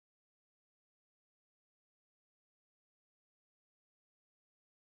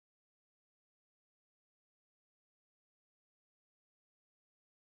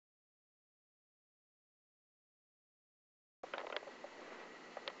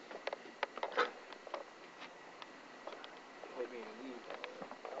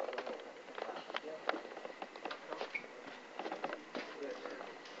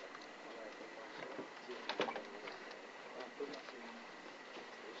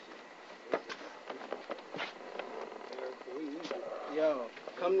Yo,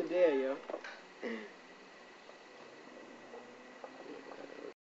 come to there, yo.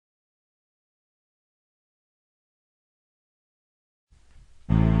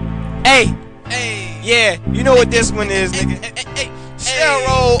 Hey, yeah, you know what this one is, nigga. Shell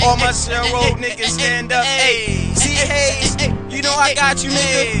roll, all my shell roll niggas stand up. See Haze, you know I got you,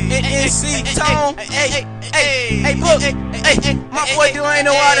 nigga. In NC Tone, hey, look, my boy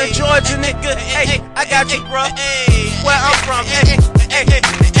Delano out of Georgia, nigga. Hey, I got you, bro. Where I'm from, hey,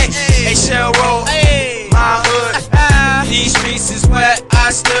 shell roll, my hood. These streets is where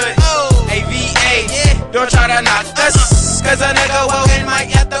I stood. Hey, VA, don't try to knock us, cause a nigga will and might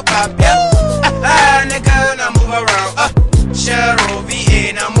have to pop, yeah. Nigga, now move around. Cheryl,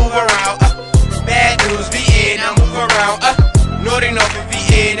 VA, now move around. Bad news, VA, now move around. Northern Open,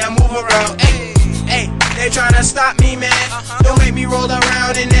 VA, now move around. Hey, they tryna stop me, man. Don't make me roll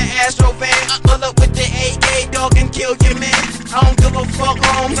around in the Astro van. Pull up with the AK, dog, and kill your man. I don't give a fuck,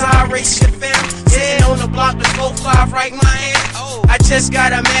 homes, I race your fam. Sitting on the block with 4-5 right in my hand. I just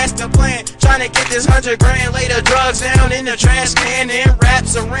got a master plan, tryna get this 100 grand. Lay the drugs down in the trash can and wrap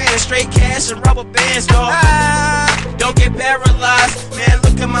saran, straight cash and rubber bands, dog. Don't get paralyzed, man,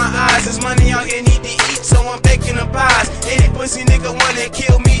 look at my eyes. There's money out here, need to eat, so I'm baking the pies. Any pussy nigga wanna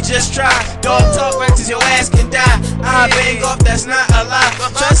kill me, just try. Dog talk right till your ass can die. I beg off, that's not a lie.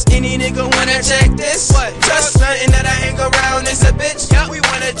 Trust any nigga wanna check this? Trust something that I hang around is a bitch. We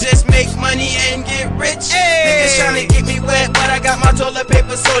wanna just make money and get rich. Niggas tryna get me wet, but I got my toilet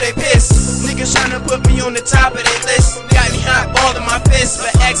paper so they piss. Niggas tryna put me on the top of their list. Got me hot ball in my fist.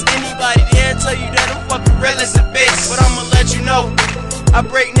 But ask anybody, they'll tell you that I'm fucking real as a bitch. But I'ma let you know, I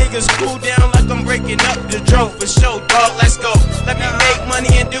break niggas cool down like I'm breaking up the dro. For sure, dog, let's go. Let me make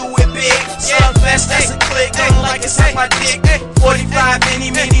money and do it big. Suck fast, that's a click. Don't like it, suck my dick. 45,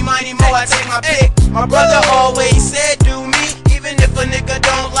 many, money, more, I take my pick. My brother always said, do me. Even if a nigga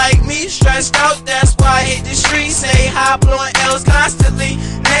don't like me, stressed out, that's why I hit the streets. Say hi, blowing L's constantly.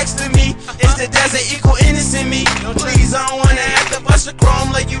 Next to me is the desert, equal innocent me. Please, I don't wanna have to bust a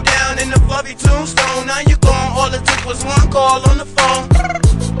chrome, lay you down in the fluffy tombstone. Now you gone, all it took was one call on the phone.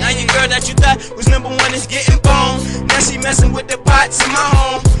 Now your girl that you thought was #1 is getting boned. Now she messing with the pots in my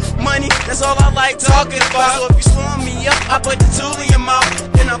home. Money, that's all I like talking about. So if you slowing me up, I put the tool in your mouth.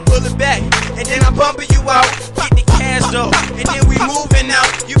 Then I pull it back, and then I'm bumping you out. Get the cash though, and then we moving out.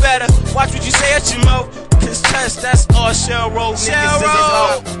 You better watch what you say at your mouth. Cause trust, that's all shell roll niggas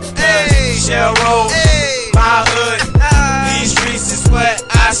is shell roll, my hood. These streets is where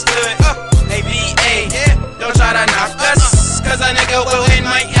I stood. Hey, VA, don't try to knock us, cause a nigga will and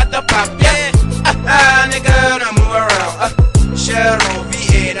might have to pop, yeah. Nigga, now move around. Cheryl,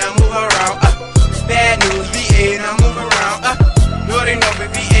 VA, now move around. Bad news, VA, now move around. Northern Open,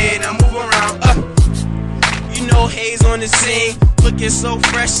 VA, now move around. You know Haze on the scene, looking so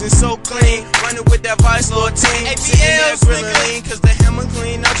fresh and so clean. Running with that Vice Lord team. Sitting there grilling lean, cause the hammer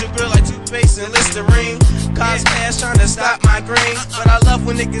clean out your grill like toothpaste and Listerine. Cars pass trying to stop my green. But I love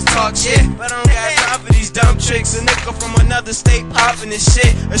when niggas talk shit, but I don't got time for these dumb tricks. A nigga from another state popping this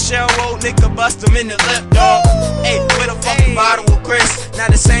shit. A shell roll nigga bust him in the lip, dog. Hey, with a fucking bottle of Chris. Now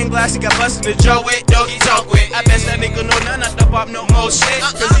the same glass he got busted to Joe with, doggy talk with. I bet that nigga know none of the pop no more shit.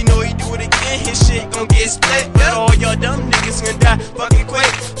 Cause he know he do it again, his shit gon' get split. But all y'all dumb niggas gonna die fucking quick.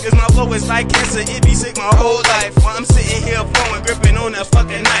 Cause my flow is like cancer, it be sick my whole life. While I'm sitting here flowing, gripping on that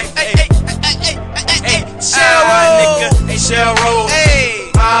fucking knife. Hey, shell roll, nigga, hey, shell roll,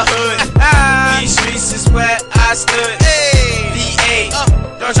 my hood. These streets is where I stood. VA,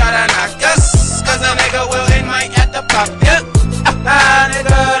 don't try to knock us, cause a nigga will and might have to pop, yeah. Nigga,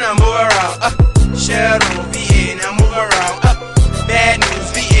 now move around. Cheryl, VA, now move around. Bad news,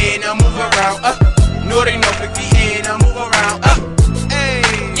 VA, now move around. Northern Open, VA, now move around.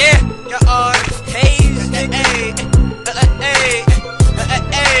 Yeah, you're Haze, nigga.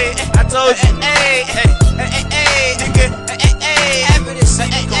 I told you, nigga. After this shit,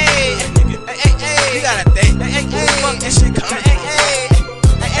 we gon' do it, nigga. You gotta think, where the fuck this shit coming from?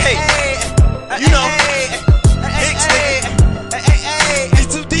 You know, Hicks, nigga. It's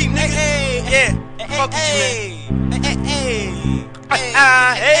too deep, nigga. Yeah, fuck with you, man.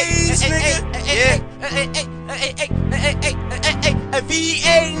 Haze, nigga. Yeah.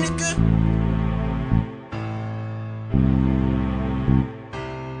 VA, nigga.